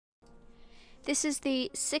This is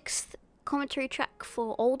the sixth commentary track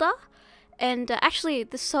for Older, and actually,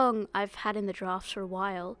 this song I've had in the drafts for a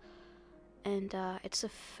while, and it's the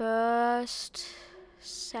first,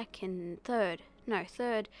 second, third, no,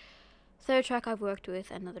 third track I've worked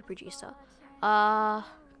with another producer. Uh,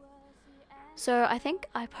 so I think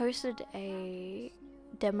I posted a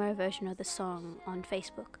demo version of the song on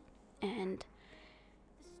Facebook, and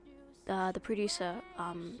the producer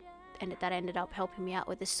and that ended up helping me out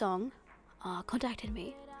with this song contacted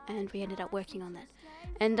me, and we ended up working on that.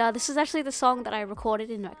 And this is actually the song that I recorded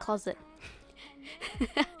in my closet,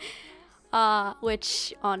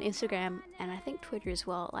 which on Instagram and I think Twitter as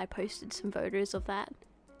well, I posted some photos of that,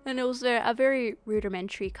 and it was a very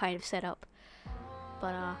rudimentary kind of setup.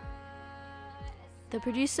 But the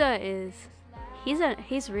producer is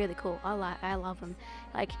he's really cool. I love him.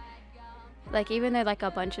 Like even though like a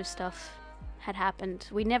bunch of stuff had happened,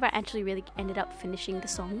 we never actually really ended up finishing the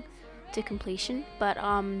song to completion. But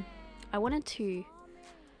I wanted to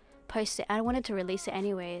post it. I wanted to release it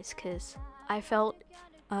anyways because I felt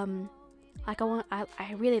like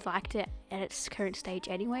I really liked it at its current stage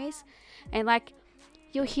anyways, and like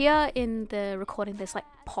you'll hear in the recording there's like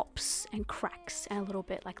pops and cracks and a little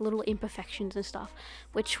bit like little imperfections and stuff,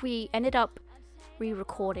 which we ended up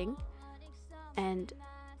re-recording and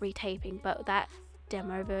retaping, but that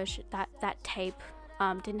demo version, that tape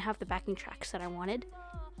didn't have the backing tracks that I wanted.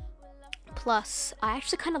 Plus I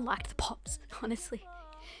actually kind of liked the pops honestly.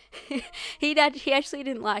 he actually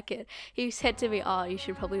didn't like it. He said to me, oh, you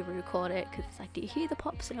should probably re-record it because it's like, do you hear the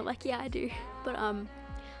pops? And I'm like, yeah, I do. But I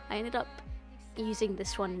ended up using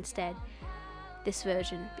this one instead, this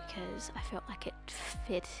version, because I felt like it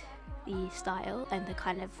fit the style and the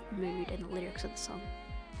kind of mood and the lyrics of the song.